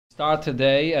Start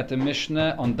today at the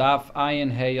Mishnah on Daf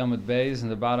Ayin Hey Yamud Beis in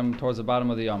the bottom, towards the bottom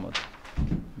of the Yamud.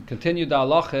 Continue the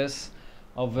halachas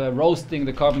of roasting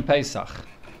the korban Pesach.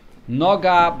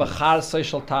 Noga b'char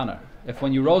seishal taner. If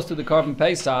when you roasted the korban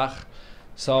Pesach,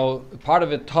 so part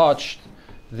of it touched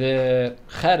the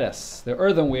cheres, the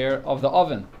earthenware of the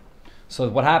oven. So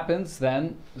what happens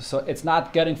then? So it's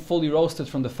not getting fully roasted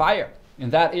from the fire. In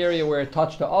that area where it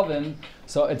touched the oven,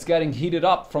 so it's getting heated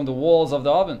up from the walls of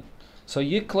the oven. So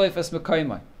yikleif es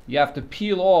mekaymai. You have to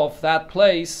peel off that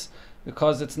place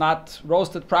because it's not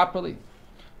roasted properly.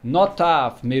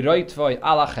 Notav miroitvoi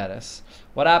ala cheres.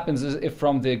 What happens is if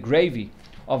from the gravy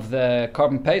of the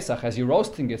korban Pesach, as you're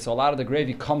roasting it, so a lot of the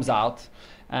gravy comes out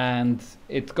and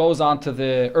it goes onto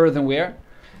the earthenware,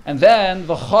 and then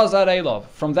the chazar elov,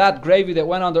 from that gravy that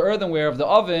went on the earthenware of the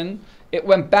oven, it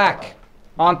went back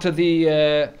onto the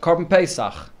korban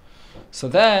Pesach. So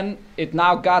then it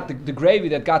now got the gravy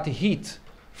that got the heat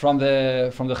from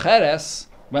the cheres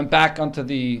went back onto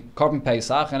the korban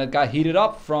Pesach, and it got heated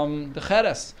up from the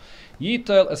cheres.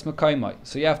 Yitel es mekaymai.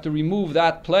 So you have to remove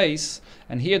that place.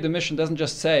 And here the mission doesn't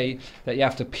just say that you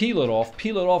have to peel it off.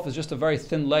 Peel it off is just a very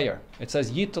thin layer. It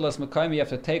says yitel es mekaymai. You have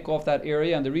to take off that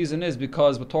area, and the reason is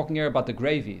because we're talking here about the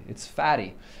gravy. It's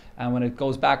fatty, and when it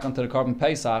goes back onto the korban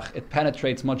Pesach, it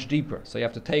penetrates much deeper. So you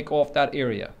have to take off that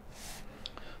area.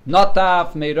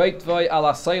 Notav meiroitvoi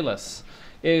ala seiles.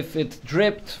 If it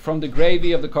dripped from the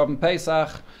gravy of the korban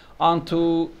Pesach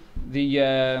onto the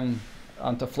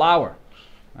onto flour.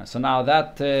 So now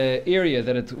that area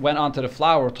that it went onto the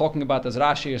flour, we're talking about, as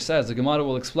Rashi here says, the Gemara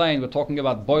will explain, we're talking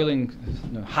about boiling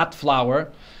hot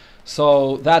flour.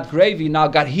 So that gravy now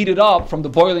got heated up from the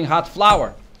boiling hot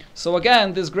flour. So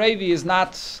again, this gravy is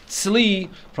not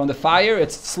tzli from the fire,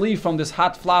 it's tzli from this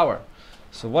hot flour.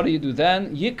 So what do you do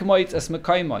then? Yikmoit es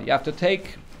mekaima. You have to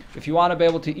take, if you want to be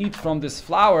able to eat from this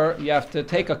flour, you have to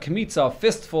take a kmitza, a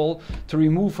fistful, to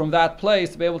remove from that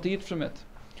place to be able to eat from it.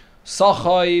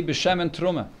 Sachai b'shemen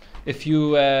truma. If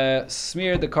you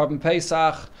smear the korban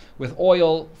Pesach with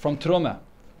oil from truma.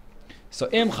 So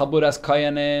im chaburas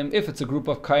kayanim, if it's a group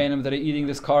of kayanim that are eating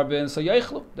this korban, so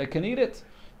yeichlu, they can eat it.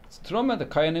 It's truma, the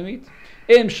kayanim eat.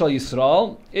 Im shal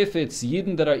Yisrael, if it's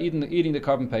Yidden that are eating the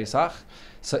korban Pesach.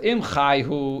 So im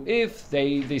chayhu, if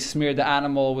they smear the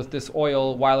animal with this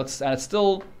oil while it's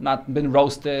still not been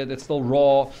roasted, it's still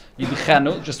raw,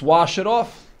 yidichenu, just wash it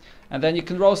off, and then you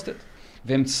can roast it.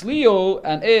 Vim tzliu,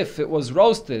 and if it was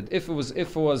roasted, if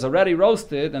it was already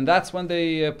roasted, and that's when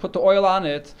they put the oil on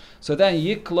it, so then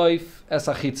yikloif es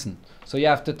achitzen. So you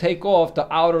have to take off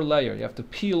the outer layer. You have to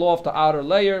peel off the outer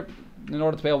layer in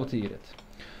order to be able to eat it.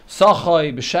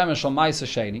 Sachai b'shemesh al ma'aseh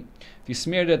sheni. If you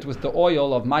smeared it with the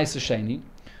oil of ma'aseh sheni,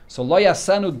 so lo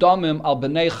yasenu damim al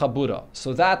b'nei chabura.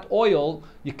 So that oil,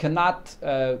 you cannot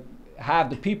have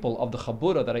the people of the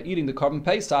chabura that are eating the korban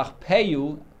Pesach pay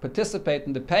you, participate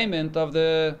in the payment of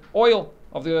the oil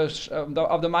of the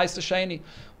ma'aseh sheni.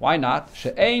 Why not?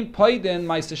 She'ein poidin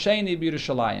ma'aseh sheni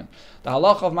b'Yerushalayim. The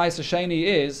halacha of ma'aseh sheni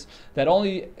is that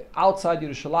only outside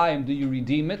Yerushalayim do you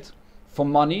redeem it for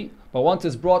money. But once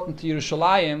it's brought into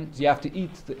Yerushalayim, you have to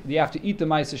eat the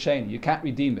ma'aseh sheni. You can't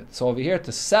redeem it. So over here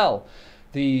to sell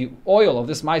the oil of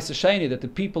this ma'aseh sheni that the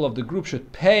people of the group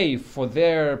should pay for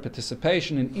their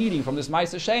participation in eating from this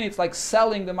ma'aseh sheni, it's like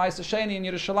selling the ma'aseh sheni in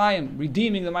Yerushalayim,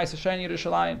 redeeming the ma'aseh sheni in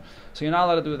Yerushalayim. So you're not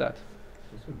allowed to do that.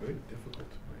 It's been very difficult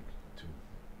to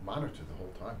monitor the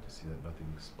whole time to see that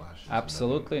nothing splashes.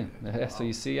 Absolutely. Wow. So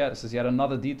you see, this is yet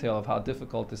another detail of how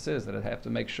difficult this is, that I have to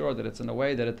make sure that it's in a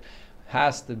way that it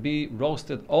has to be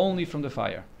roasted only from the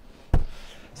fire.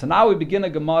 So now we begin a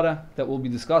Gemara that will be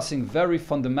discussing very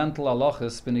fundamental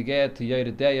halachas b'negei to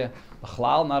Yoreh De'ah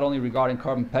b'chlal, not only regarding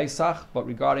korban Pesach, but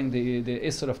regarding the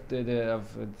issur of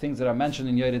things that are mentioned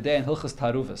in Yoreh De'ah and Hilchas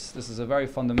Taruvas. This is a very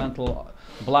fundamental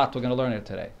blat we're going to learn here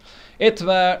today.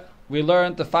 Itmer, we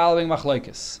learned the following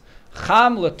machlokes.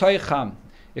 Cham l'toy cham.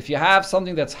 If you have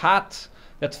something that's hot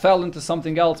that fell into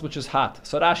something else which is hot.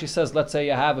 So Rashi says, let's say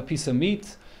you have a piece of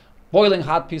meat, boiling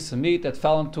hot piece of meat that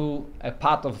fell into a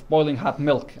pot of boiling hot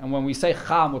milk. And when we say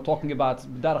cham, we're talking about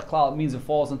derech klal, it means it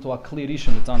falls into a kli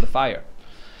rishon that's on the fire.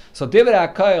 So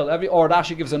divrei hakol, or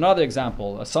Rashi gives another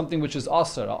example, something which is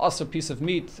aser, a aser piece of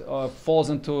meat falls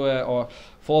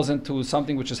into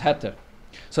something which is heter.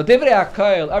 So divrei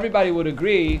hakol, everybody would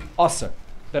agree aser,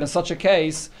 that in such a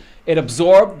case it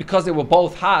absorbed, because they were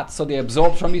both hot, so they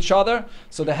absorbed from each other.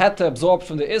 So the heter absorbed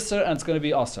from the iser, and it's going to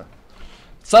be aser.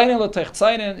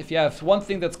 If you have one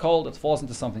thing that's cold, it falls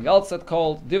into something else that's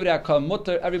cold. Divrei hakol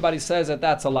mutter, everybody says that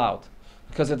that's allowed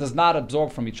because it does not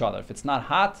absorb from each other. If it's not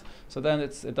hot, so then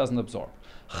it doesn't absorb.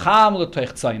 Cham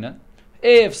l'toich tzainen.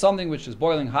 If something which is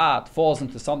boiling hot falls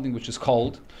into something which is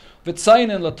cold,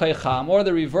 v'tzainin l'teicham, or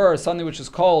the reverse, something which is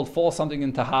cold falls something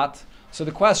into hot. So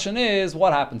the question is,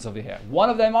 what happens over here? One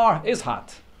of them is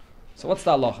hot. So what's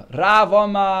the halacha? Rav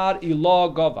Amar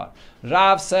ilo govar.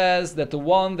 Rav says that the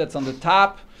one that's on the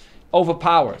top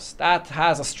overpowers. That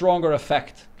has a stronger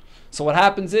effect. So what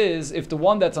happens is, if the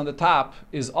one that's on the top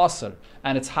is asr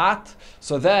and it's hot,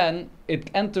 so then it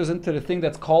enters into the thing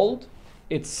that's cold.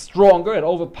 It's stronger. It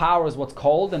overpowers what's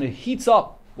cold, and it heats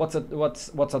up what's at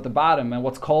the bottom and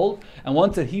what's cold. And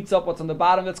once it heats up what's on the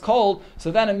bottom that's cold,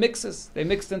 so then it mixes. They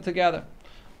mix in together.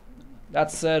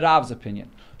 That's Rav's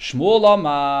opinion.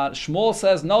 Shmuel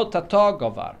says no, tata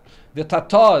govar. The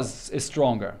tata is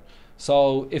stronger.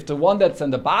 So if the one that's on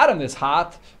the bottom is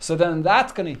hot, so then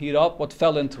that's going to heat up what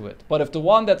fell into it. But if the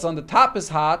one that's on the top is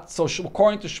hot, so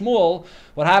according to Shmuel,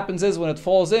 what happens is when it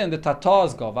falls in, the tata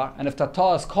is govar, and if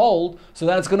tata is cold, so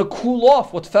then it's going to cool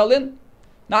off what fell in.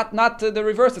 Not the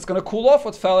reverse. It's going to cool off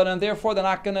what fell in, and therefore they're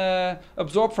not going to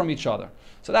absorb from each other.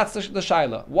 So that's the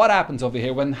shaila. What happens over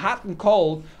here when hot and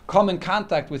cold come in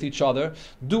contact with each other?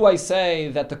 Do I say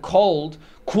that the cold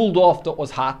cooled off what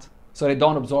was hot, so they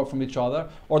don't absorb from each other?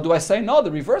 Or do I say, no,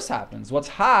 the reverse happens. What's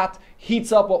hot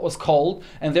heats up what was cold,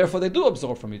 and therefore they do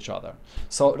absorb from each other.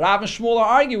 So Rav and Shmuel are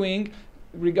arguing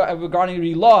regarding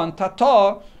Ilah and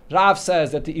Tata. Rav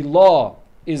says that the Ilah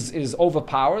is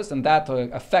overpowers, and that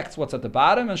affects what's at the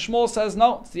bottom. And Shmuel says,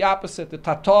 no, it's the opposite. The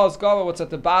Tata is gover, what's at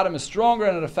the bottom is stronger,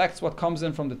 and it affects what comes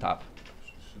in from the top.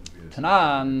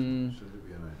 Tanan.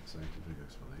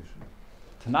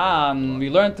 Tanan, we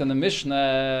learned in the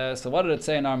Mishnah. So what did it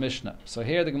say in our Mishnah? So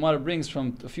here the Gemara brings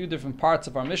from a few different parts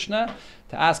of our Mishnah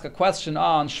to ask a question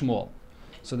on Shmuel.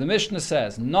 So the Mishnah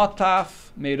says,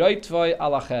 Notaf meiroitvoi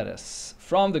alacheres.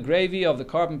 From the gravy of the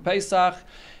carbon Pesach,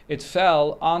 it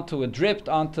fell onto, it dripped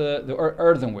onto the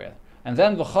earthenware. And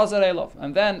then v'chazar elov,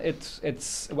 and then it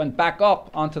went back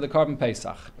up onto the carbon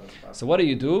Pesach. So what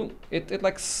do? It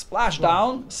like splashed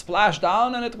down,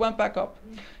 and it went back up.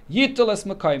 Yitulas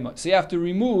mekayma. So you have to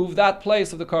remove that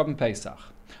place of the carbon Pesach.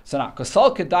 So now,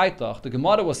 kasal kedaitach, the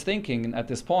Gemara was thinking at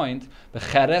this point, the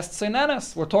cheres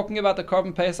tzenenes. We're talking about the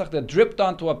carbon Pesach that dripped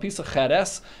onto a piece of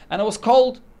cheres, and it was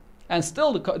cold. And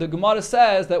still, the Gemara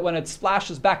says that when it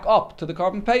splashes back up to the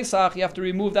carbon Pesach, you have to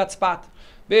remove that spot.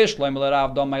 According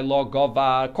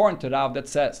to Rav, that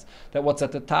says that what's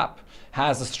at the top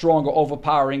has a stronger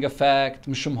overpowering effect.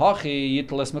 It's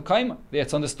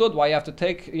understood why you have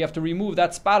to remove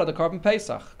that spot of the carbon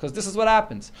Pesach, because this is what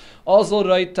happens. The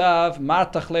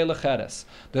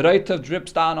reitav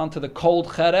drips down onto the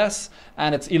cold cheres,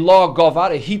 and it's ilah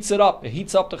govar. It heats it up. It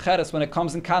heats up the cheres when it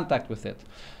comes in contact with it.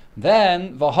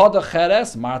 Then v'hada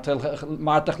cheres martach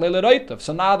leile reitav.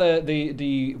 So now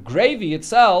the gravy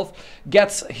itself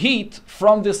gets heat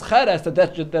from this cheres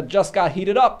that just got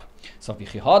heated up. So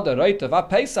v'chihada reitav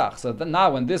Pesach. So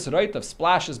now when this reitav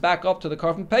splashes back up to the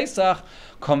carbon Pesach,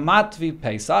 komatvi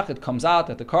Pesach, it comes out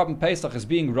that the carbon Pesach is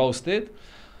being roasted.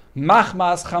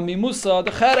 Machmas chamimusa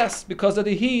the cheres, because of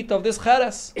the heat of this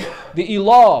cheres. The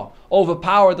ilah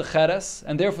overpowered the cheres,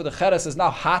 and therefore the cheres is now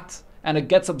hot, and it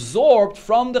gets absorbed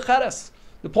from the cheres.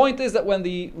 The point is that when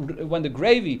the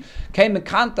gravy came in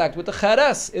contact with the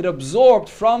cheres, it absorbed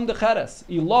from the cheres.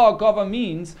 Ilah gava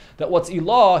means that what's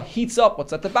ilah heats up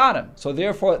what's at the bottom. So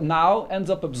therefore it now ends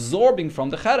up absorbing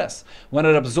from the cheres. When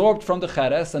it absorbed from the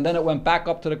cheres, and then it went back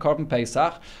up to the carbon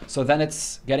Pesach, so then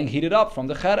it's getting heated up from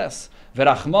the cheres.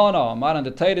 Verachmana, Amar, and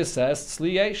the Torah says,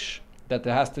 tzli yesh, that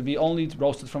there has to be only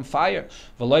roasted from fire.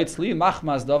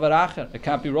 It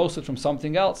can't be roasted from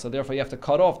something else, so therefore you have to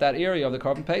cut off that area of the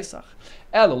carbon Pesach.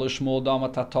 However, Shmuel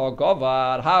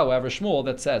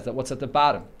that says that what's at the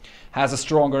bottom has a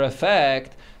stronger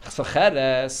effect.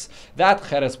 That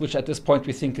cheres, which at this point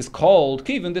we think is cold,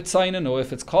 even the tzayin, or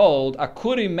if it's cold,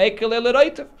 akuri make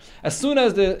as soon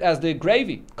as the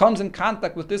gravy comes in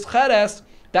contact with this cheres,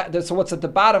 so what's at the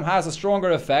bottom has a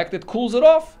stronger effect. It cools it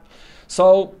off.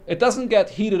 So it doesn't get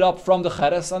heated up from the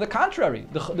cheres. On the contrary,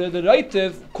 the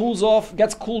reitiv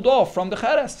gets cooled off from the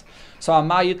cheres. So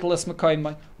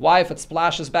why, if it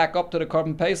splashes back up to the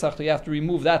carbon Pesach, do you have to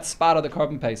remove that spot of the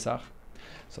carbon Pesach?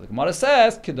 So the Gemara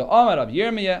says, like Rabbi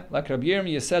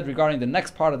Yirmiyah said regarding the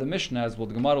next part of the Mishnah, as the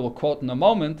Gemara will quote in a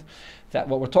moment, that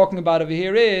what we're talking about over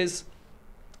here is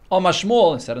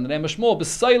Shmuel, it said in the name of Shmuel,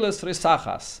 b'seilis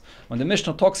risachas. When the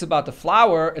Mishnah talks about the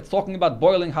flour, it's talking about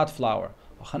boiling hot flour.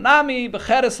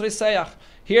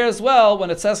 Here as well, when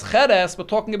it says cheres, we're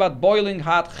talking about boiling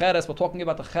hot cheres. We're talking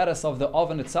about the cheres of the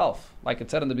oven itself, like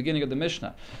it said in the beginning of the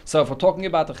Mishnah. So if we're talking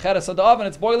about the cheres of the oven,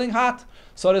 it's boiling hot.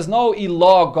 So there's no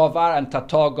ilah govar and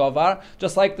tata govar.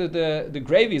 Just like the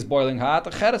gravy is boiling hot, the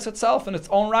cheres itself in its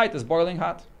own right is boiling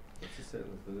hot. What's the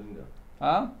sailors doing there?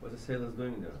 Huh? What's the sailors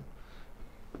doing there?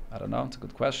 I don't know. It's a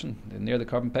good question. Near the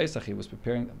Korban Pesach, he was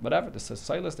preparing whatever. This is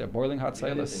silas. They're boiling hot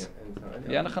silas.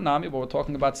 Yeah, Nechanami, but we're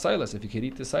talking about silas. If you could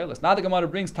eat the silas. Now the Gemara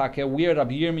brings Takeh where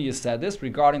Rabbi Yirmiyah said this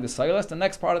regarding the silas, the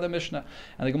next part of the Mishnah,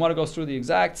 and the Gemara goes through the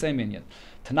exact same inyan.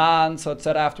 Tanan, so it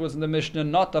said afterwards in the Mishnah,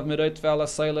 not of mirot vela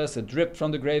silas. It dripped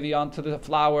from the gravy onto the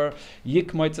flour.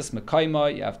 Yikmoitzes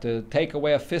mekaima. You have to take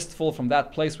away a fistful from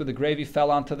that place where the gravy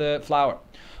fell onto the flour.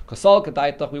 Kosal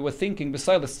kadaitach. We were thinking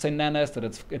besilas tzenenes that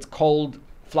it's cold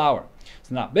flour.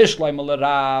 So now, Bishlai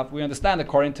Rav, we understand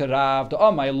according to Rav, the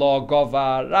Omay law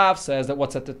Govar, Rav says that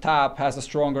what's at the top has a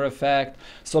stronger effect.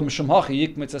 So that's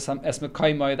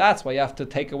why you have to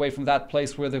take away from that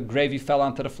place where the gravy fell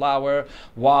onto the flour.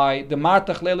 Why? The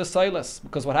Martach Leila Silas.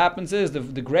 Because what happens is the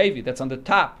gravy that's on the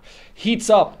top heats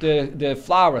up the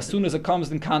flour as soon as it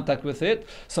comes in contact with it.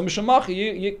 So so the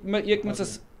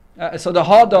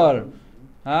Hadar,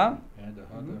 huh?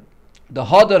 The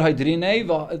hadar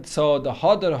hadrinei, so the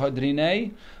hadar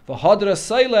hadrinei, the hadar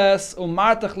silas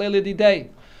umartach lelididei.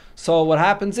 So what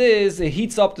happens is it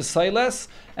heats up the silas,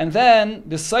 and then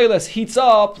the silas heats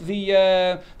up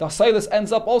the silas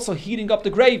ends up also heating up the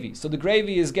gravy. So the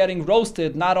gravy is getting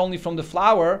roasted not only from the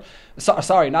flour,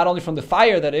 not only from the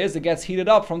fire, that is, it gets heated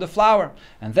up from the flour,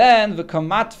 and then the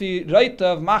kamatvi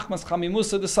reitav machmas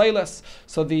chamimusa the silas.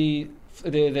 So the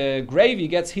gravy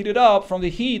gets heated up from the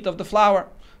heat of the flour.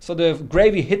 So the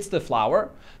gravy hits the flour,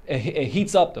 it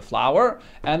heats up the flour,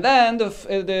 and then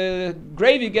the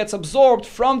gravy gets absorbed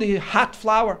from the hot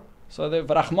flour. So the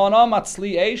v'rachmana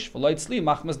matzli eish v'loitzli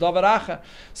machmas davaracha.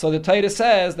 So the Torah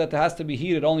says that it has to be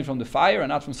heated only from the fire and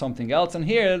not from something else. And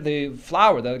here the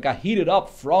flour that got heated up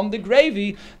from the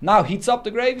gravy now heats up the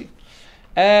gravy.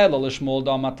 However,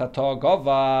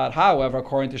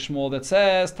 according to Shmuel, that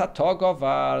says tata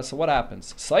govar. So what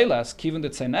happens? Silas, kivin the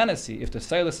tzeinanesi. If the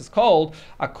silas is cold,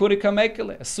 akurika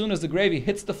mekele. As soon as the gravy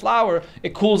hits the flour,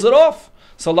 it cools it off.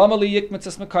 So lamali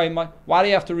yikmitzes mekaima. Why do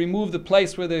you have to remove the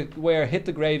place where it hit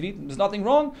the gravy? There's nothing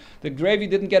wrong. The gravy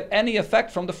didn't get any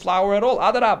effect from the flour at all.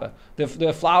 Adarabba.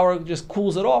 The flour just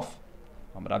cools it off.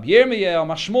 Rabbi Yirmiyah,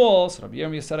 Shmuel. So Rabbi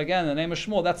Yirmiyah said again the name of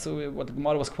Shmuel. That's what the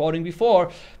Gemara was quoting before.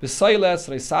 B'seiles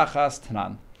reisachas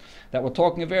tanan. That we're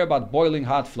talking here about boiling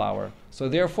hot flour. So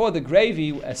therefore, the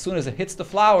gravy, as soon as it hits the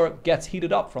flour, gets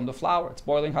heated up from the flour. It's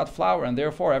boiling hot flour, and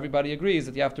therefore everybody agrees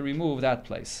that you have to remove that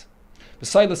place.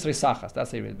 B'seiles reisachas.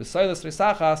 That's how you read. B'seiles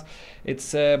reisachas.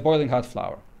 It's boiling hot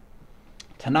flour.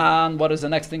 Tanan, what is the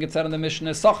next thing it said in the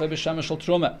Mishnah?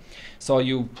 So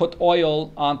you put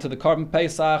oil onto the Korban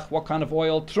Pesach. What kind of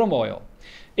oil? Trum oil.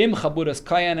 Im chaburas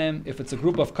kayanim, if it's a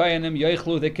group of kayanim,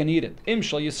 yoichlu, they can eat it. Im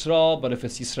shal Yisrael, but if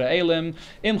it's Yisraelim,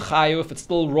 im chayu, if it's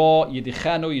still raw,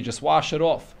 yidichenu, you just wash it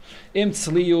off. Im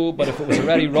tzliyu, but if it was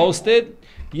already roasted,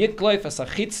 yikloif as a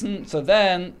chitzen, so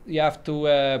then you have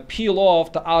to peel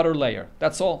off the outer layer.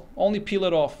 That's all. Only peel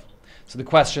it off. So the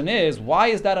question is, why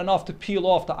is that enough to peel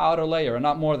off the outer layer and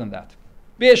not more than that?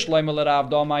 According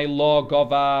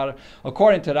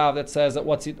to Rav, that says that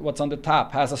what's on the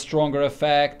top has a stronger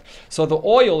effect. So the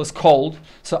oil is cold.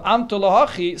 So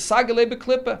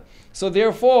so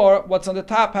therefore, what's on the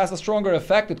top has a stronger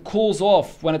effect. It cools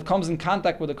off. When it comes in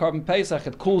contact with the Korban Pesach,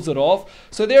 it cools it off.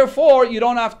 So therefore, you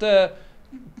don't have to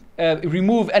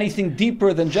remove anything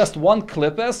deeper than just one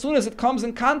clip. As soon as it comes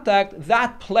in contact,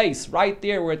 that place right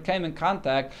there where it came in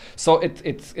contact, so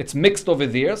it's mixed over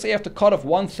there. So you have to cut off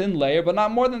one thin layer, but not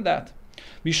more than that.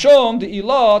 Mishom the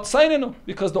ilah tzainenu,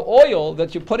 because the oil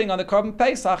that you're putting on the Korban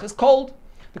Pesach is cold.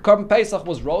 The Korban Pesach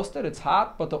was roasted, it's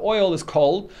hot, but the oil is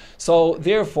cold. So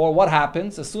therefore, what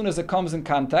happens? As soon as it comes in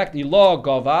contact, ilah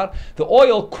gavar, the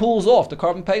oil cools off the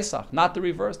Korban Pesach, not the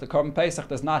reverse. The Korban Pesach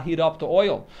does not heat up the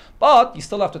oil. But you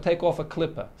still have to take off a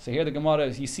klippa. So here the Gemara,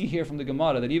 you see here from the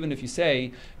Gemara that even if you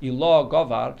say ilah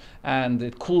gavar and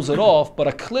it cools it off, but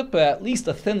a klippa, at least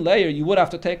a thin layer, you would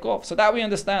have to take off. So that we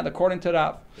understand according to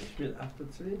Rav.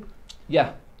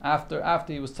 Yeah, after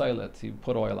he was toilet, he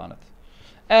put oil on it.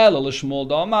 But Shmuel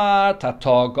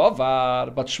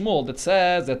that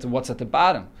says that what's at the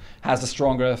bottom has a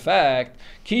stronger effect.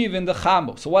 Kivin the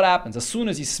chamu. So what happens? As soon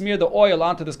as you smear the oil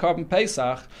onto this Korban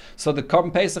Pesach, so the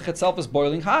Korban Pesach itself is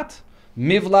boiling hot.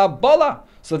 Mivla bola.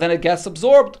 So then it gets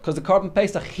absorbed because the carbon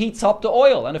pesach heats up the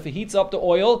oil, and if it heats up the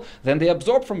oil, then they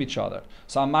absorb from each other.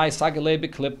 So amai sagale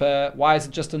beklippe. Why is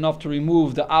it just enough to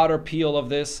remove the outer peel of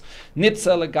this?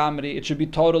 Nitza legamri. It should be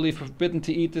totally forbidden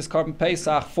to eat this carbon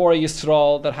pesach for a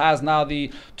yisrael that has now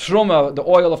the truma, the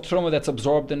oil of truma that's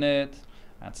absorbed in it.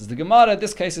 Answers the Gemara.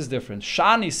 This case is different.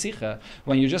 Shani sicha,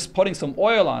 when you're just putting some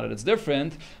oil on it, it's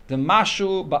different. The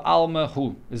mashu ba'alma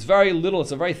hu is very little.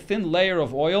 It's a very thin layer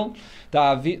of oil. The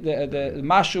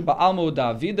mashu ba'alma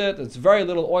da'avidet. It's very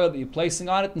little oil that you're placing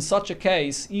on it. In such a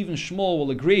case, even Shmuel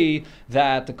will agree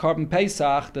that the carbon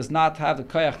pesach does not have the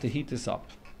koyach to heat this up.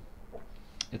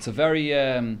 It's a very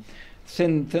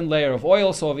thin layer of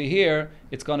oil. So over here,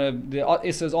 it's gonna the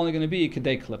issa is only going to be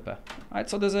kedei klippe. Right.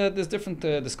 So there's different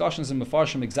discussions in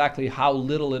Mefarshim exactly how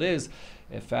little it is,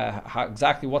 if how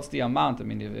exactly what's the amount. I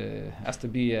mean, it has to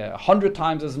be 100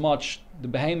 times as much. The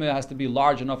behemoth has to be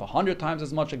large enough, 100 times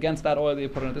as much against that oil that you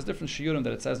put on it. There's different shiurim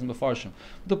that it says in Mefarshim.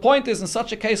 The point is, in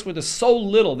such a case where there's so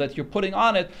little that you're putting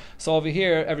on it, so over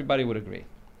here everybody would agree.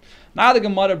 Now the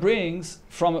Gemara brings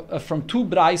from two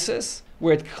braises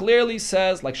where it clearly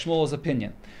says like Shmuel's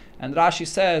opinion. And Rashi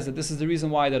says that this is the reason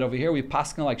why that over here we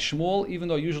paskin like Shmuel, even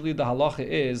though usually the halacha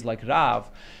is like Rav,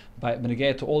 by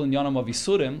benegay to all in Yonam of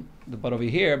Isurim, but over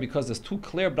here, because there's two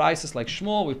clear braises like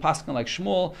Shmuel, we paskin like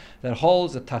Shmuel that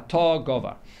holds the Tata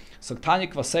Gova. So Tanya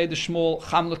Kvasei de Shmuel,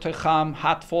 Cham l'toicham,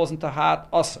 hat falls into hat,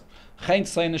 Aser.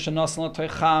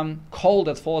 Cold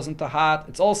that falls into hat,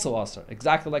 it's also aser.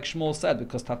 Exactly like Shmuel said,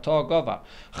 because tator gova.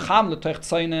 Cham l'teich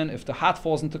tzainin, if the hat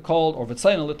falls into cold, or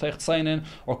v'tzainin l'teich tzainin,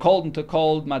 or cold into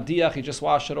cold, madiach, you just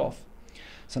wash it off.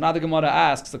 So now the Gemara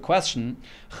asks the question,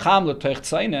 Cham l'teich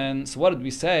tzainin, so what did we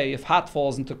say? If hat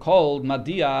falls into cold,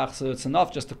 madiach, so it's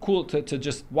enough just to cool, to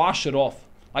just wash it off.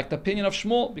 Like the opinion of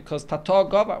Shmuel, because tator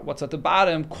gova, what's at the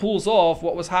bottom, cools off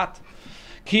what was hot.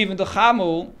 Kivin de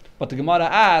chamu, but the Gemara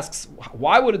asks,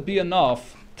 why would it be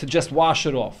enough to just wash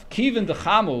it off? Kivin de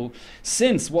chamu,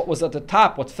 since what was at the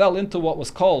top, what fell into what was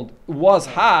cold, was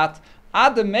hot,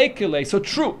 ademekele. So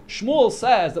true, Shmuel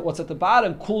says that what's at the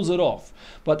bottom cools it off.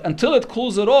 But until it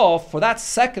cools it off, for that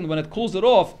second when it cools it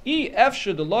off, it's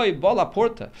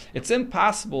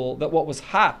impossible that what was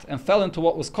hot and fell into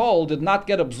what was cold did not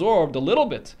get absorbed a little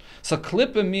bit. So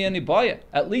klippe mi anibaya,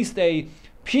 at least a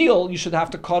peel you should have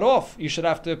to cut off. You should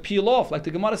have to peel off, like the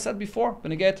Gemara said before,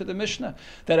 when you get to the Mishnah,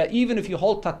 that even if you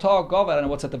hold tatar gover and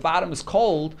what's at the bottom is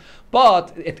cold,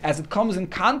 but as it comes in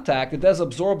contact, it does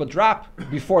absorb a drop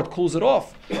before it cools it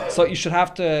off. So you should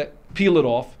have to peel it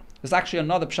off. There's actually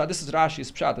another pshat. This is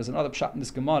Rashi's pshat. There's another pshat in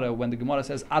this Gemara when the Gemara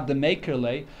says ad the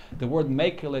makerle. The word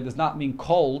makerle does not mean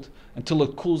cold until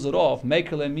it cools it off.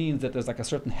 Makerle means that there's like a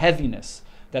certain heaviness,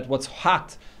 that what's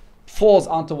hot falls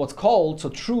onto what's cold. So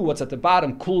true, what's at the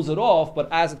bottom cools it off, but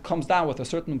as it comes down with a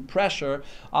certain pressure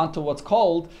onto what's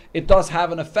cold, it does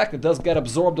have an effect. It does get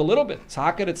absorbed a little bit. So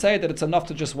how could it say that it's enough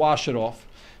to just wash it off?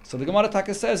 So the Gemara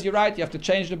Taka says, you're right, you have to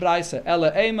change the braisa.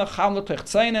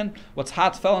 What's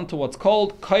hot fell into what's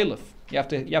cold, kailif. You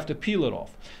have to peel it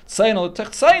off.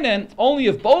 Only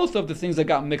if both of the things that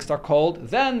got mixed are cold,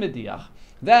 then mediach.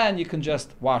 Then you can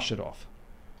just wash it off.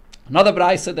 Another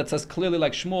braisa that says clearly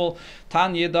like Shmuel,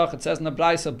 Tan Yedach, it says in the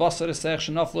braisa, Basar Esech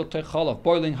Shenaflu Teichol, of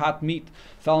boiling hot meat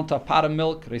fell into a pot of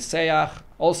milk, Reseach,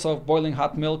 also boiling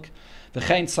hot milk,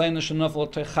 V'chein Tzayin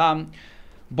Shenaflu Teicham,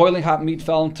 boiling hot meat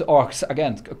fell into, or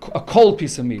again, a cold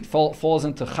piece of meat falls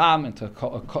into cham, into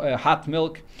hot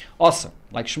milk, also,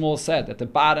 like Shmuel said, that the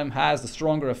bottom has the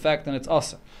stronger effect and it's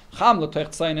also. Cham l'teich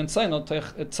tzainin, tzayin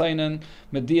l'teich tzainin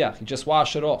mediach. You just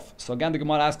wash it off. So again, the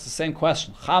Gemara asks the same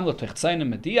question. Cham l'teich tzainin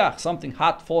mediach. Something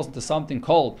hot falls into something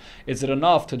cold. Is it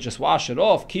enough to just wash it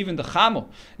off? Kivin de chamu.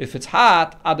 If it's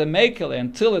hot, ademekele,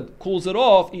 until it cools it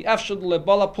off, ifshud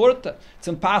lebala purta. It's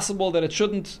impossible that it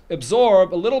shouldn't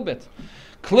absorb a little bit.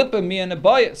 Klippe mi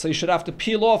anibaya. So you should have to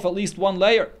peel off at least one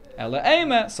layer. Ela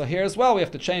eme. So here as well, we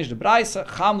have to change the braisa.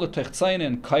 Cham l'teich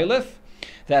tzainin kailif.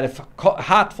 That if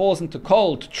hot falls into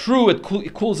cold, true, it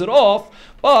cools it off,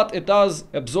 but it does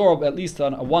absorb at least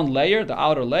on one layer, the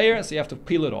outer layer, so you have to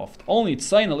peel it off. Only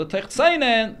tzayin l'teich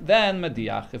tzayin, then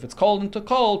mediach. If it's cold into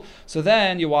cold, so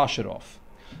then you wash it off.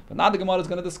 But now the Gemara is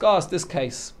going to discuss this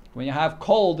case. When you have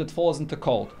cold, it falls into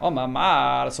cold. Oh,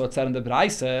 mamar, so it said in the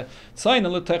Braise,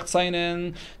 tzayin l'teich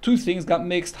tzayin, two things got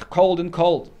mixed, cold and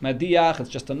cold. Mediach, it's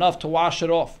just enough to wash it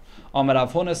off.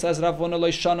 Rav Huna says,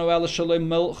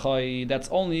 that's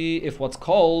only if what's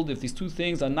cold, if these two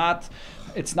things are not,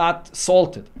 it's not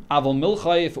salted. Avol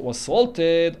milchai, if it was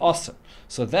salted, aser.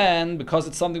 So then, because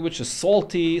it's something which is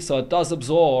salty, so it does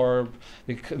absorb,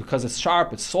 because it's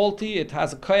sharp, it's salty, it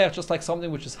has a koyach just like something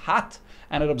which is hot,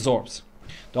 and it absorbs.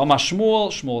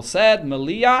 Shmuel said,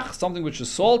 Meliach, something which is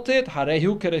salted,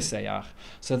 harehu kereseach.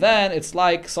 So then it's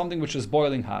like something which is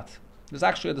boiling hot. There's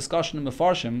actually a discussion in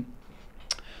Mefarshim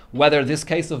whether this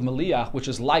case of Meliach, which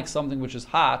is like something which is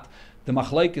hot, the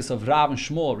machlekes of Rav and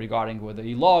Shmuel regarding whether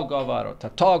ilah gavar or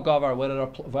tata gavar,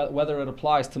 whether it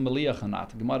applies to Meliach or not.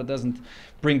 The Gemara doesn't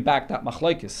bring back that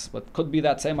machlekes, but could be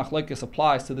that same machlekes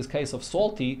applies to this case of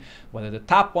salty, whether the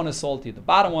top one is salty, the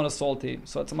bottom one is salty.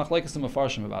 So it's a machlekes in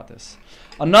Mefarshim about this.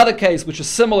 Another case which is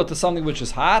similar to something which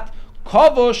is hot,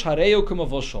 Kavush hareu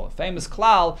kumavoshol. Famous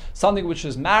klal, something which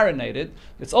is marinated.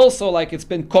 It's also like it's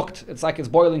been cooked. It's like it's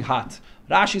boiling hot.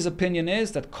 Rashi's opinion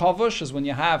is that kavush is when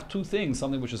you have two things,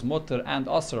 something which is mutter and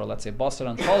asr, or let's say basar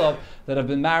and cholav, that have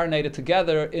been marinated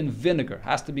together in vinegar. It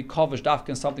has to be kavush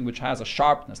dafkin, something which has a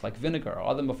sharpness, like vinegar. Or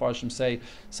other mafarshim say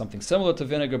something similar to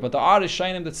vinegar, but there are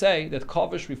Rishonim that say that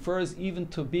kavush refers even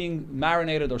to being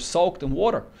marinated or soaked in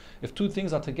water. If two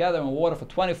things are together in water for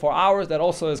 24 hours, that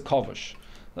also is kavush.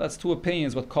 That's two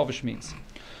opinions what kavush means.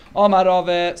 Omar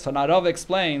Rave, so now Rave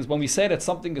explains, when we say that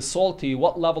something is salty,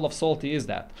 what level of salty is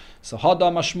that? So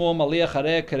hada mashmu maliach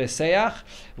hareh kereseach,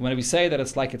 when we say that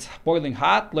it's like it's boiling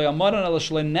hot, that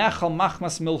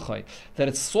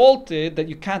it's salted, that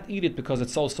you can't eat it because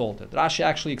it's so salted. Rashi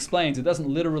actually explains it doesn't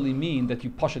literally mean that you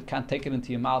can't take it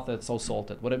into your mouth that it's so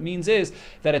salted. What it means is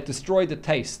that it destroyed the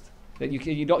taste. That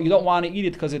you don't want to eat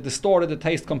it because it distorted the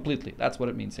taste completely. That's what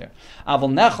it means here.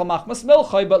 But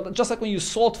just like when you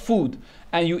salt food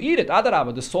and you eat it,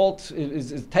 the salt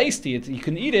is tasty, you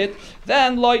can eat it,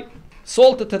 then like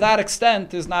salted to that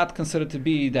extent is not considered to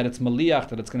be that it's maliach,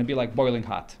 that it's going to be like boiling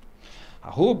hot.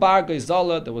 There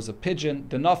was a pigeon,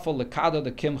 the nafal lekada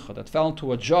the kimcha, that fell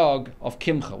into a jug of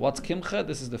kimcha. What's kimcha?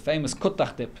 This is the famous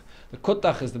kutach dip. The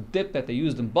kutach is the dip that they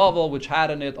used in Bavel, which had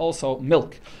in it also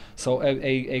milk. So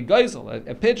a geisel,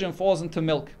 a pigeon falls into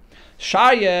milk.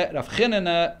 Sharye Rav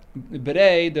Chinene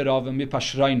berei the Rav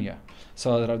mipashraynya.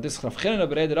 So this Rav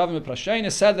Chinene berei the Rav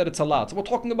mipashraynya said that it's allowed. So we're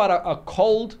talking about a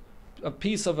cold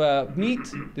piece of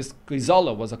meat. This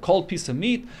geisel was a cold piece of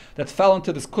meat that fell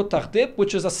into this kutach dip,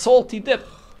 which is a salty dip.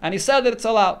 And he said that it's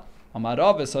allowed. Amar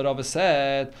Rave, so Rave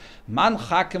said, Man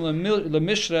chakim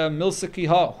lemishra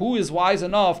milsekiha. Who is wise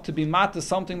enough to be mad to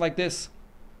something like this?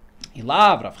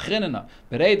 Ilav Rav Chinena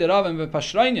berei de Rave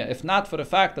mepashraynya. If not for the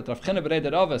fact that Rav Chinena berei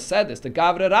de Rave said this, the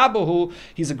Gavre Rabbahu,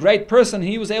 he's a great person.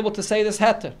 He was able to say this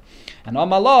heter. And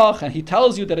Amalach, and he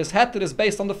tells you that his heter is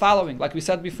based on the following, like we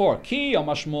said before. Ki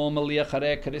amashmul maliach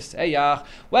hareh keriseyach.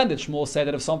 When did Shmuel say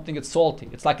that if something is salty,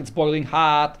 it's like it's boiling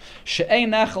hot?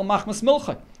 She'ein nechel machmas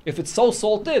milchay. If it's so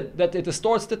salted that it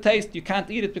distorts the taste, you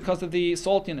can't eat it because of the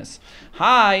saltiness.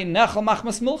 Hi, nechel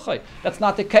machmas milchay. That's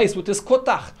not the case with this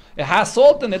kutach. It has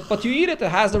salt in it, but you eat it, it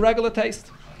has the regular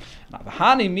taste. Now,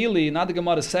 Hani Mili, now the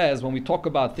Gemara says, when we talk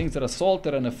about things that are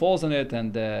salted and it falls in it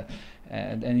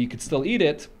and you could still eat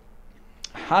it,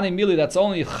 Hani Mili, that's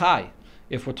only chai.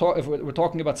 If we're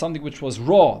talking about something which was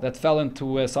raw that fell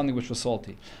into something which was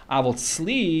salty. Avol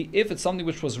tzli, if it's something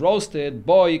which was roasted,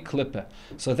 boy klippe.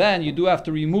 So then you do have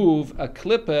to remove a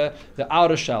klippe, the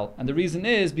outer shell. And the reason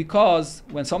is because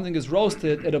when something is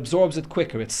roasted, it absorbs it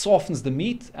quicker. It softens the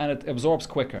meat and it absorbs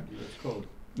quicker. It's cold.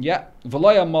 Yeah.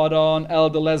 V'loya maron el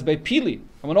de lesbe pili.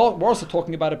 And we're also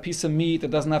talking about a piece of meat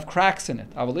that doesn't have cracks in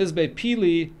it. Avol isbe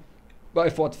pili. But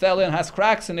if what fell in has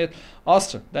cracks in it,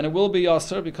 aser, then it will be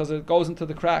aser because it goes into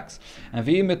the cracks. And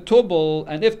v'yimetubel,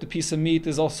 and if the piece of meat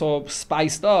is also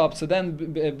spiced up, so then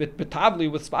betavli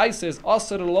with spices,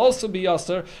 aser, it'll also be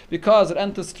aser because it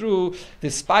enters through the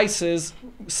spices,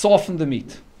 soften the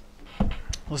meat.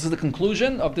 This is the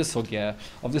conclusion of this sugya,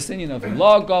 of this inyan of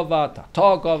la gava,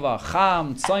 tata gava,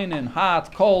 cham, tzainin,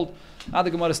 hot, cold. Now the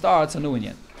Gemara starts a new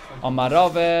inyan.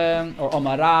 Omarave or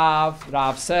Omarav,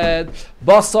 Rav said,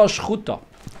 Basa shchuta.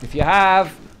 If you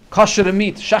have kosher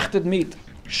meat, shechted meat,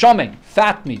 shoming,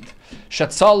 fat meat,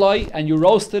 shetzaloi, and you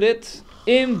roasted it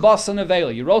in basa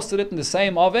nevela. You roasted it in the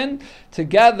same oven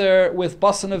together with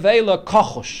basa nevela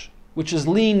kochush, which is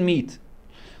lean meat.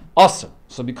 Aser.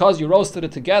 So because you roasted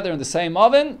it together in the same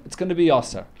oven, it's going to be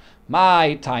aser.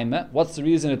 My time, what's the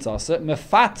reason it's aser?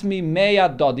 Mefatmi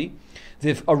meya dodi.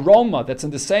 The aroma that's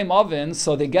in the same oven,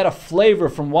 so they get a flavor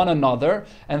from one another,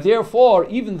 and therefore,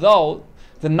 even though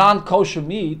the non-kosher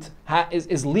meat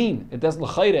is lean. It doesn't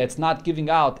l'chayre. It's not giving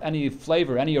out any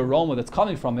flavor, any aroma that's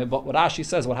coming from it. But what Rashi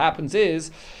says, what happens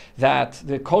is that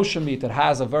the kosher meat that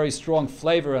has a very strong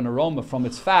flavor and aroma from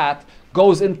its fat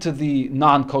goes into the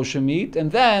non-kosher meat,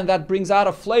 and then that brings out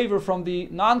a flavor from the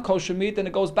non-kosher meat, and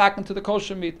it goes back into the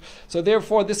kosher meat. So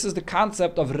therefore, this is the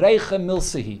concept of reiche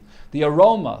milsehi, the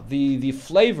aroma, the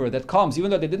flavor that comes, even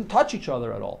though they didn't touch each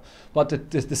other at all. But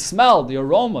the smell, the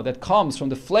aroma that comes from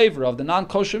the flavor of the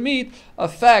non-kosher meat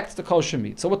affects the kosher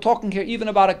meat. So we're talking here even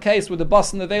about a case where the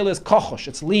bas nevela is kochosh,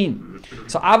 it's lean.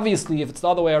 So obviously, if it's the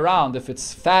other way around, if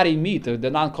it's fatty meat, or the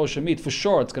non-kosher meat, for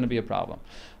sure it's going to be a problem.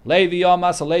 Levi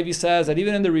Yoma, so Levi says that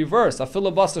even in the reverse, even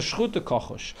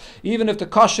if the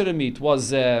kosher meat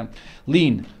was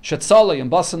lean, shetzalei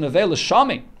and basa nevela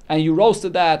shami, and you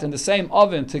roasted that in the same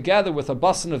oven together with a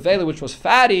basa nevela which was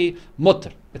fatty,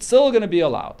 mutter. It's still going to be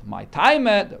allowed. My time,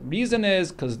 the reason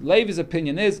is because Levi's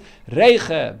opinion is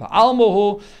reiche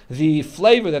ba'almuhu, the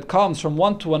flavor that comes from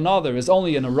one to another is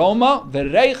only an aroma.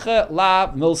 Vereiche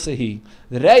la milsehi.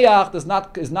 The reyach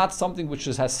is not something which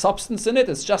has substance in it.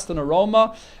 It's just an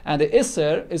aroma, and the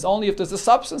iser is only if there's a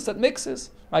substance that mixes.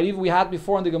 Right? Even we had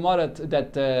before in the Gemara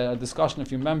that discussion, if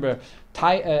you remember,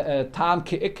 tam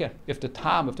ke'ikeh. If the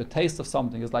taste of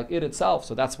something is like it itself,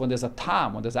 so that's when there's a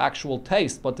tam, when there's actual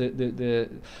taste. But the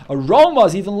aroma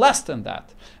is even less than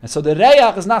that, and so the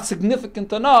reyach is not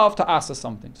significant enough to asa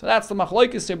something. So that's the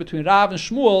machlokes here between Rav and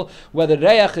Shmuel, whether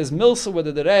reyach is milsa,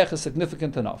 whether the reyach is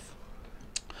significant enough.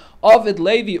 Ovid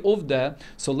Levi Uvde,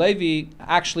 so Levi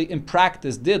actually in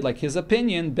practice did, like his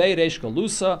opinion, Bei Reish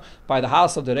Galusa, by the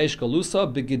house of the Reish Galusa,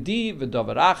 Begedi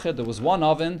v'davarache, there was one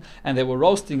oven, and they were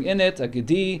roasting in it a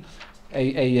gedi,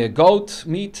 a goat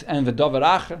meat, and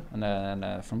v'davarache,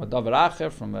 and from a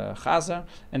davarache, from a chazer,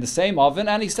 in the same oven,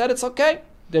 and he said it's okay,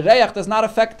 the reyach does not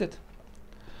affect it.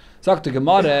 Sagt the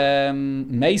Gemara,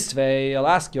 Meisvei, I'll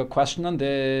ask you a question on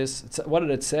this. What did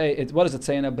it say? What does it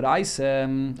say in a Braise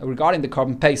regarding the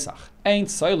carbon Pesach? Ain't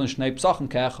soilen shnei Pesachim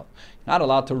kechel. You're not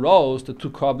allowed to roast the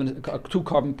two carbon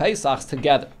Pesachs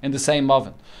together in the same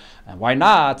oven. And why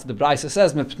not? The Braise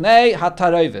says, Mepnei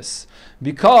hatarevis,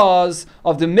 because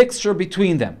of the mixture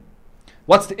between them.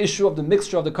 What's the issue of the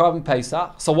mixture of the carbon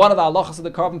Pesach? So one of the halachas of the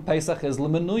carbon Pesach is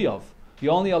lemenuyov.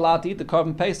 You're only allowed to eat the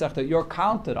carbon Pesach that you're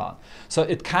counted on. So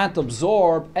it can't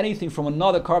absorb anything from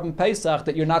another carbon Pesach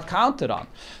that you're not counted on.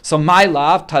 So my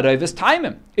love, tarevis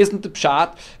taimim. Isn't the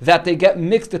pshat that they get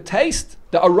mixed, the taste,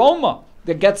 the aroma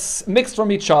that gets mixed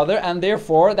from each other, and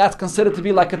therefore that's considered to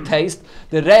be like a taste.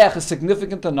 The reach is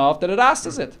significant enough that it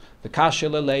asks it. The kasha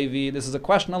Levi, this is a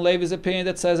question on Levi's opinion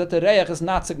that says that the reach is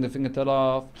not significant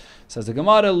enough. Says the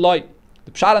Gemara, loy. The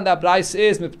pshat in that price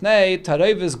is mipnei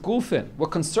tarevis gufin. We're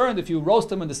concerned if you roast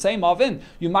them in the same oven,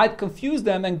 you might confuse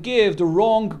them and give the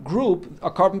wrong group a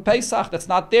carbon pesach that's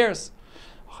not theirs.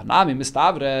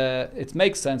 It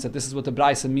makes sense that this is what the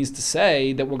Braisa means to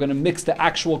say, that we're going to mix the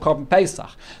actual carbon pesach,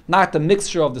 not the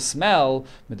mixture of the smell.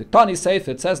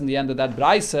 It says in the end of that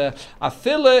Braisa,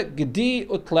 afile gedi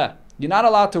utle. You're not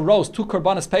allowed to roast two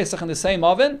korbanos pesach in the same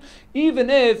oven, even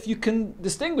if you can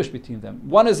distinguish between them.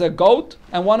 One is a goat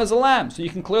and one is a lamb, so you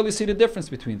can clearly see the difference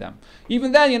between them.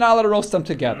 Even then, you're not allowed to roast them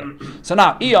together. So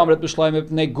now, if you're going to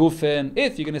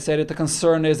say that the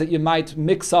concern is that you might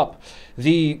mix up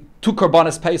the two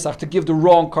korbanos pesach to give the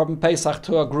wrong carbon pesach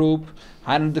to a group,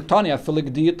 so that's the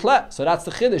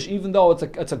chiddush. Even though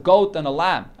it's a goat and a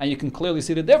lamb, and you can clearly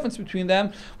see the difference between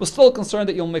them, we're still concerned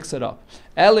that you'll mix it up.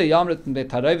 If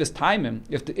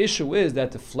the issue is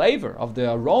that the flavor of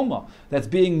the aroma that's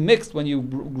being mixed when you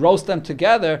roast them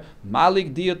together,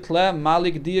 malik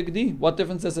diakdi, what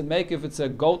difference does it make if it's a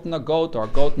goat and a goat or a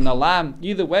goat and a lamb?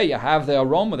 Either way, you have the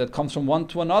aroma that comes from one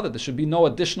to another. There should be no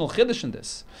additional chiddush in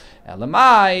this.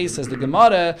 Elamai, says the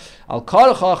Gemara, al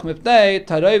karchach mipnei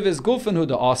tarevis gufen hu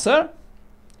de aser.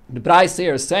 The Braise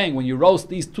here is saying when you roast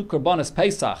these two korbanos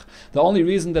pesach, the only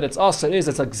reason that it's aser is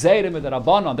it's a gzeirim with the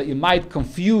rabbanon that you might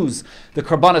confuse the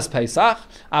korbanos pesach.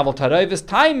 Aval tarevis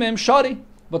taimim shari,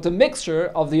 but the mixture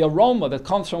of the aroma that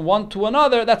comes from one to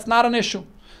another, that's not an issue.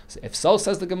 So if so,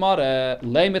 says the Gemara,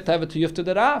 leimet hevet to yufta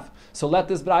de Rav. So let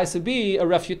this Braise be a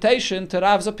refutation to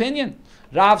Rav's opinion.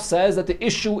 Rav says that the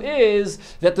issue is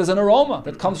that there's an aroma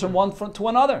that comes from one to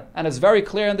another. And it's very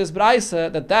clear in this Braise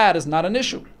that that is not an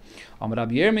issue.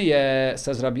 Rabbi Yirmiyah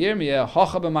says, Rabbi Yirmiyah,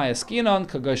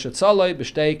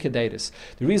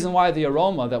 the reason why the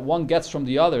aroma that one gets from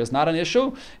the other is not an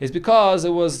issue is because it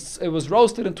was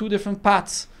roasted in two different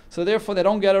pots. So therefore they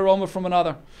don't get aroma from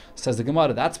another. Says the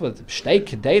Gemara, that's what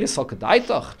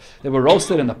they were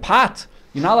roasted in a pot.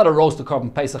 You're not allowed to roast the carbon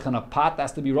pesach in a pot. That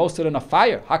has to be roasted in a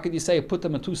fire. How could you say you put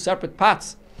them in two separate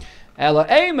pots? Ela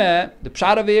Eime, the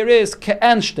pshat over here is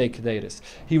ke'en shtei kederis.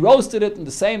 He roasted it in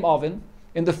the same oven,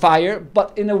 in the fire,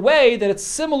 but in a way that it's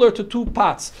similar to two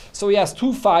pots. So he has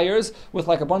two fires with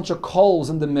like a bunch of coals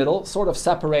in the middle, sort of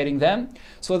separating them.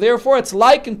 So therefore it's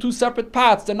like in two separate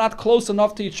pots. They're not close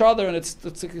enough to each other, and it's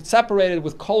separated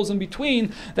with coals in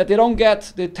between, that they don't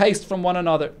get the taste from one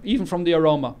another, even from the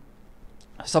aroma.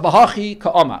 Sabahachi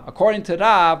ka'omar. According to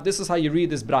Rav, this is how you read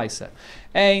this braise.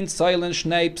 Ein soilen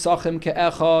shnei psachim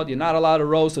ke'echad. You're not allowed to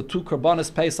roast the two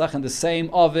karbanis pesach in the same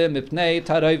oven mipnei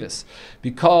tarovis,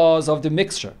 because of the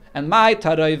mixture. And my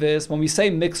tarovis, when we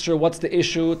say mixture, what's the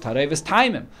issue? Tarovis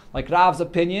taimim. Like Rav's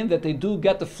opinion, that they do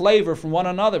get the flavor from one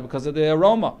another because of the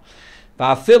aroma.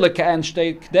 And then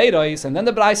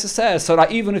the Braisa says, so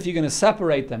that even if you're going to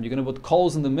separate them, you're going to put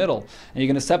coals in the middle, and you're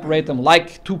going to separate them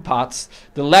like two pots,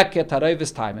 the leket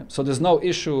tarevis time. So there's no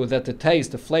issue that the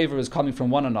taste, the flavor is coming from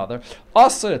one another.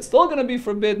 Also, it's still going to be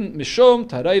forbidden, mishum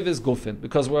tarevis gufin,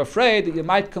 because we're afraid that you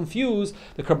might confuse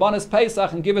the karbanis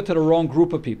pesach and give it to the wrong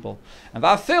group of people. And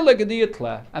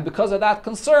because of that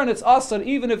concern, it's also,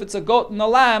 even if it's a goat and a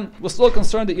lamb, we're still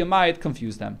concerned that you might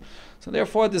confuse them. So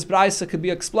therefore, this brayse could be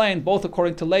explained both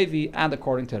according to Levi and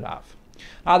according to Rav.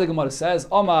 Now the Gemara says,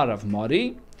 Omar Rav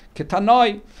Mori,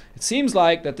 Ketanoi. It seems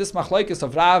like that this machlokes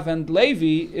of Rav and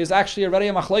Levi is actually already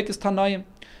a machlokes Tanoim.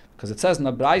 Because it says in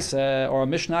a brayse, or a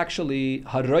Mishnah actually,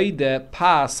 Haroide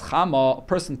pas chama, a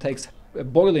person takes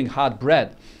boiling hot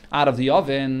bread out of the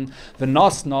oven,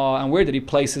 v'nosna, and where did he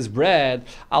place his bread?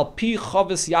 Al pi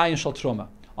chavis yayin shal truma,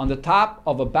 on the top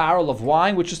of a barrel of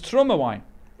wine, which is truma wine.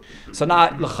 So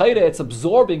now, l'chayre, it's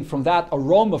absorbing from that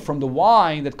aroma from the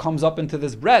wine that comes up into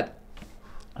this bread.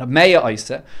 Rab Meir oise.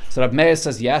 So Rab Meir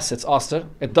says, yes, it's aser.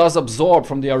 It does absorb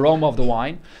from the aroma of the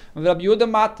wine. And Rab Yehuda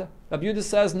mate. Rab Yehuda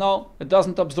says, no, it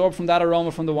doesn't absorb from that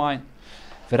aroma from the wine.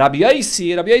 Rab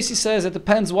Yosi says, it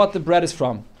depends what the bread is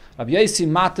from. Rabbi Yosi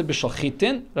mate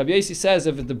b'shalchitin. Rabbi Yosi says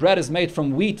if the bread is made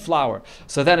from wheat flour,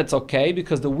 so then it's okay,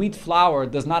 because the wheat flour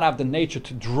does not have the nature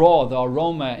to draw the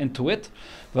aroma into it.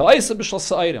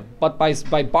 But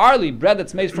by barley, bread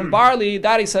that's made from barley,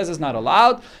 that he says is not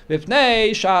allowed.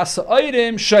 Because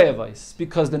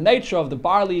the nature of the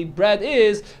barley bread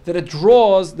is that it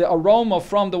draws the aroma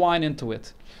from the wine into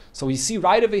it. So we see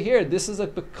right over here, this is a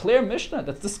clear Mishnah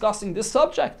that's discussing this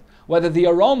subject, whether the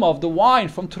aroma of the wine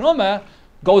from Trumah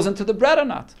goes into the bread or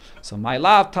not. So my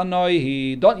lav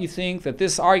tanoi, don't you think that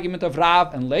this argument of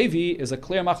Rav and Levi is a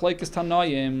clear machlokes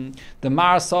tanoim? The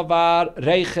mar savar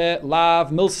reiche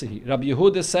lav milsihi. Rabbi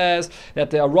Yehuda says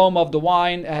that the aroma of the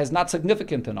wine is not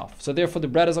significant enough, so therefore the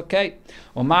bread is okay.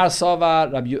 Omar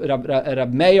savar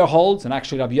Rab Meir holds, and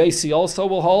actually Rabbi Yosi also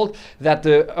will hold, that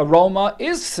the aroma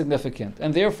is significant,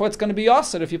 and therefore it's going to be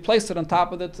aser if you place it on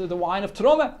top of the wine of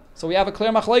Trumah. So we have a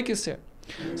clear machlokes here.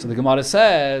 So the Gemara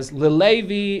says,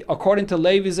 Levi, according to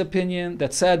Levi's opinion,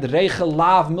 that said Reichel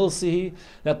Lav Milsihi,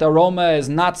 that the aroma is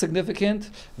not significant,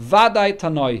 Vadai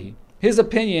Tanoihi. His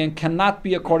opinion cannot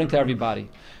be according to everybody.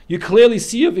 You clearly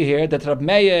see over here that Rab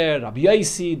Meir, Rab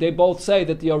Yosi, they both say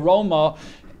that the aroma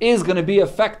is going to be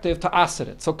effective to aser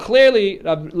it. So clearly,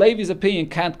 Levi's opinion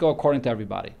can't go according to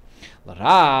everybody.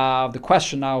 Rav, the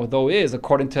question now though is,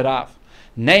 according to Rav,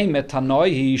 name it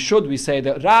Tanoi, should we say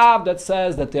that Rav that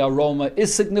says that the aroma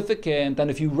is significant, and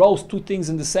if you roast two things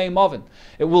in the same oven,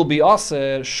 it will be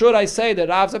aser? Should I say that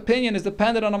Rav's opinion is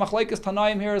dependent on a machlokes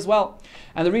Tanoim here as well?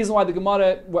 And the reason why the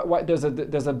Gemara,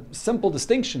 there's a simple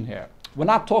distinction here. We're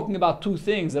not talking about two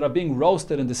things that are being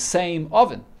roasted in the same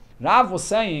oven. Rav was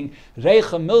saying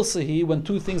reicha milsahi when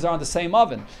two things are in the same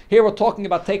oven. Here we're talking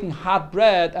about taking hot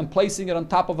bread and placing it on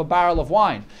top of a barrel of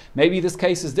wine. Maybe this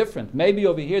case is different. Maybe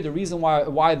over here the reason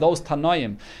why those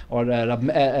Tanoim or Rab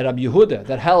Yehuda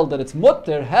that held that it's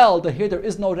mutter held that here there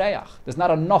is no reach. There's not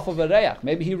enough of a reach.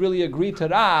 Maybe he really agreed to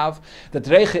Rav that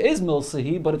reicha is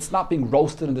milsahi, but it's not being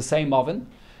roasted in the same oven.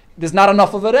 There's not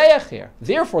enough of a reich here.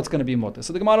 Therefore, it's going to be mutter.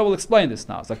 So the Gemara will explain this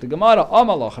now. It's like the Gemara,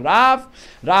 Amaloch Rav.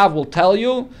 Rav will tell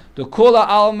you, the Kula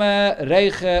Alme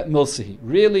Reiche Milsihi.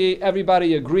 Really,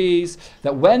 everybody agrees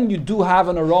that when you do have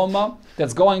an aroma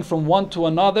that's going from one to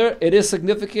another, it is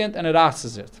significant and it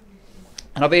asks it.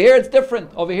 And over here it's different.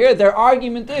 Over here their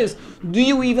argument is, do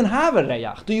you even have a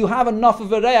reyach? Do you have enough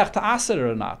of a reyach to aser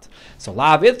it or not? So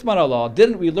Lav Itmar Allah,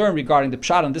 didn't we learn regarding the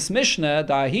pshat in this Mishnah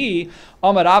that he,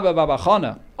 Omar Abba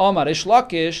Babachana, Omar Ish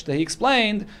Lakish, that he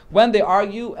explained when they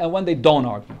argue and when they don't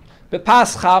argue.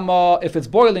 Bepas chama, if it's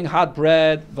boiling hot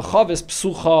bread, v'chavis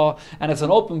psucha, and it's an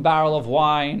open barrel of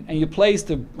wine, and you place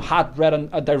the hot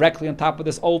bread directly on top of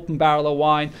this open barrel of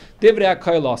wine, divrei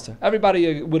hakol aser.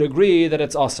 Everybody would agree that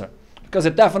it's aser. because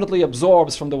it definitely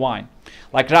absorbs from the wine.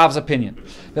 Like Rav's opinion.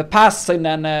 If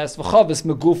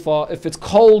it's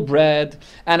cold bread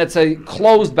and it's a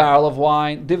closed barrel of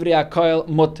wine, divrei hakoil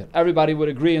mutter. Everybody would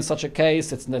agree in such a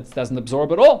case it doesn't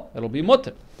absorb at all. It'll be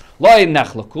mutter. When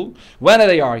are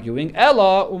they arguing?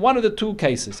 Ella, one of the two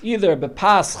cases. Either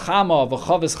bepas chama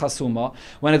v'chavis chasuma,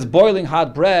 when it's boiling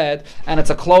hot bread and it's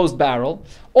a closed barrel,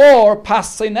 or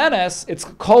pas seinenes, it's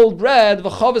cold bread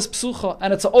v'chavis psucha,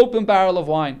 and it's an open barrel of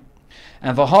wine.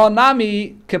 And v'ha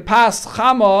nami kepas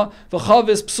chama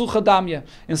v'chavis psucha damya.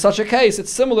 In such a case,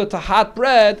 it's similar to hot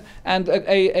bread and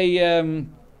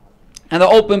an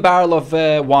open barrel of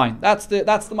wine. That's the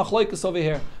machlokes over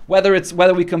here.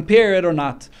 Whether we compare it or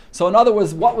not. So in other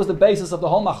words, what was the basis of the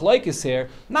whole machlokes here?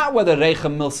 Not whether reicha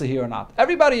milsa here or not.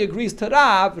 Everybody agrees to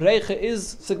Rav, reicha is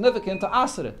significant to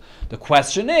aser. The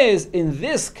question is, in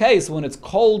this case, when it's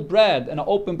cold bread and an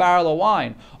open barrel of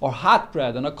wine, or hot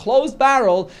bread and a closed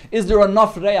barrel, is there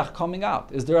enough reach coming out?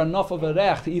 Is there enough of a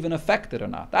reich to even affect it or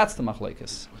not? That's the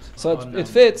machlokes. So it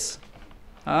fits.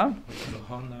 Huh?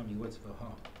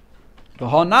 That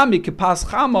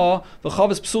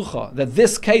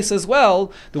this case as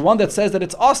well, the one that says that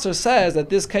it's aser says that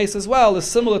this case as well is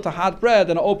similar to hot bread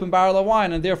and an open barrel of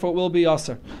wine, and therefore it will be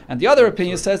aser. And the other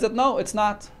opinion says that no, it's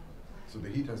not. So the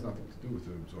heat has nothing to do with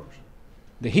the absorption.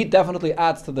 The heat definitely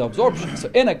adds to the absorption.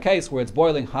 So in a case where it's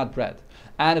boiling hot bread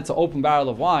and it's an open barrel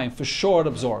of wine, for sure it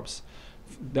absorbs.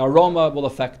 The aroma will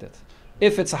affect it.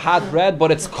 If it's a hot bread,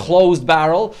 but it's closed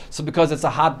barrel, so because it's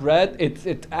a hot bread,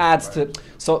 it adds to,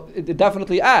 so it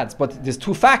definitely adds. But there's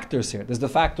two factors here. There's the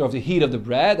factor of the heat of the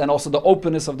bread and also the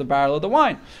openness of the barrel of the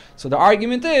wine. So the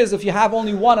argument is, if you have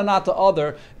only one and not the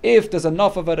other, if there's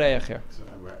enough of a reich here. So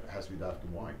it has to be that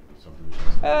from wine.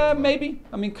 Maybe.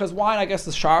 I mean, because wine, I guess,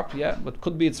 is sharp, yeah. But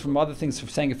could be it's from other things. For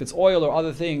saying if it's oil or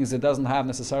other things, it doesn't have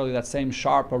necessarily that same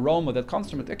sharp aroma that comes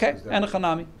from it. Okay, and a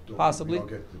chanami, possibly. We don't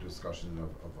get the discussion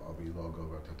of ilog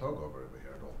over tatog over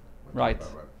here at all. Right.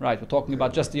 We're talking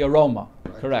about just the aroma.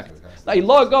 Right. Correct. So Now,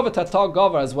 ilog over tatog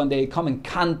over is when they come in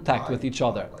contact with each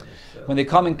other. When they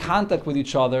come in contact with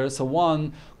each other, so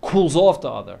one cools off the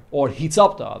other or heats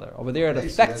up the other. Over there, it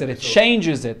affects it. It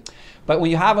changes it. But when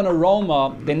you have an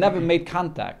aroma, they never made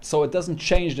contact, so it doesn't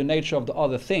change the nature of the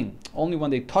other thing. Only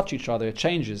when they touch each other, it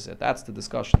changes it. That's the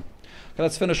discussion. Okay,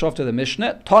 let's finish off to the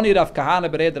Mishnah. Tani Rav Kahana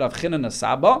bered Rav Chinan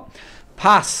Saba.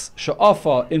 Pas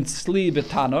she'ofa in sli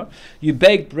betanor. You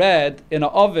baked bread in an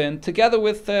oven together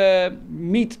with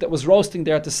meat that was roasting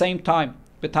there at the same time.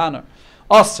 Betanor.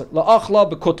 So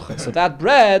that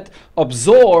bread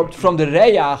absorbed from the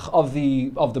reyach of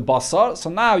the basar. So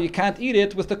now you can't eat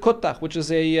it with the kutach, which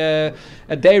is a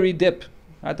dairy dip,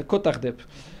 right? The kutach dip.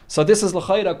 So this is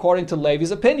l'chayra according to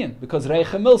Levi's opinion, because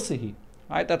reicha milsihi.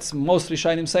 Right? That's most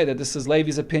Rishonim say that this is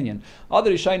Levi's opinion.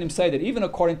 Other Rishonim say that even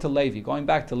according to Levi, going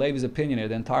back to Levi's opinion here,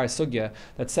 the entire sugya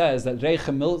that says that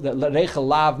reicha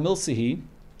lav milsihi.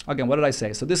 Again, what did I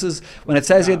say? So this is, when it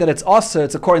says here that it's aser,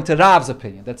 it's according to Rav's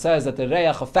opinion, that says that the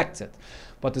reich affects it.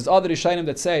 But there's other Rishonim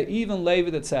that say, even Levi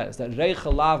that says that reich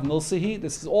lav milsihi,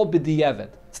 this is all b'di'evet.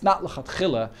 It's not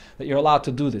l'chatchila that you're allowed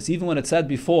to do this. Even when it said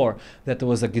before that there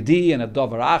was a gedi and a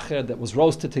davar acher that was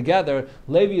roasted together,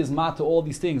 Levi is mat to all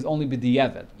these things only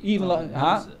b'di'evet. Even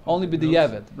only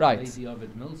b'di'evet, right?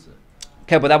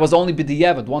 Okay, but that was only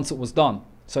b'di'evet once it was done.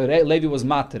 So Levi was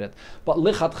matir it. But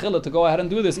lichatchila, to go ahead and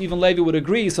do this, even Levi would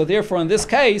agree. So therefore, in this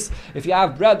case, if you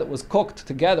have bread that was cooked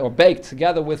together or baked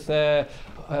together with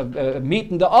meat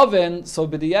in the oven, so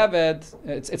b'di'evet,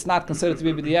 it's not considered to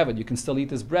be b'di'evet. You can still eat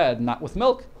this bread, not with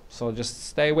milk. So just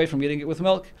stay away from eating it with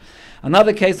milk.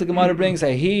 Another case the Gemara brings,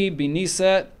 Ahi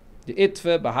binisa the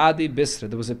itve bahadi bisra.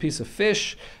 There was a piece of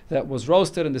fish that was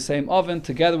roasted in the same oven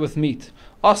together with meat.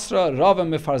 Asra Rava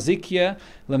mefarzikya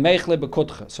lemechle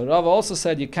bekutcha. So Rava also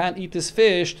said you can't eat this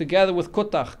fish together with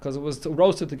kutach because it was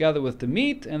roasted together with the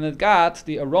meat and it got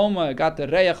the aroma, it got the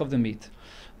reyach of the meat.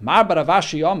 Mar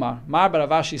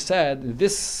Baravashi said,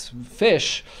 this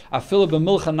fish, afilu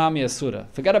b'milcha nami asura.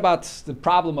 Forget about the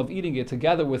problem of eating it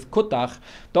together with kutach.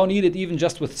 Don't eat it even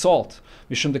just with salt.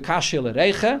 Mishum dekashi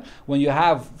l'reiche. When you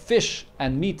have fish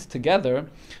and meat together,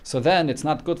 so then it's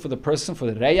not good for the person, for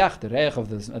the reyach of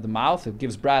the mouth. It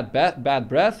gives bad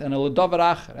breath, and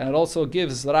it also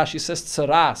gives, Rashi says,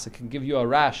 tsaras. It can give you a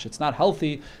rash. It's not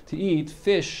healthy to eat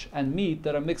fish and meat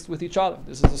that are mixed with each other.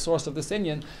 This is the source of this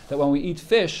inyan, that when we eat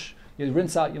fish, you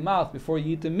rinse out your mouth before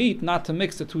you eat the meat, not to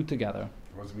mix the two together.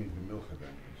 What does it mean the milk then?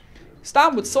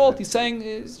 Stop with salt. He's saying,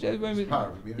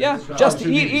 just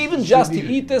to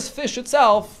eat this fish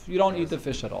itself, you don't eat the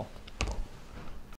fish at all.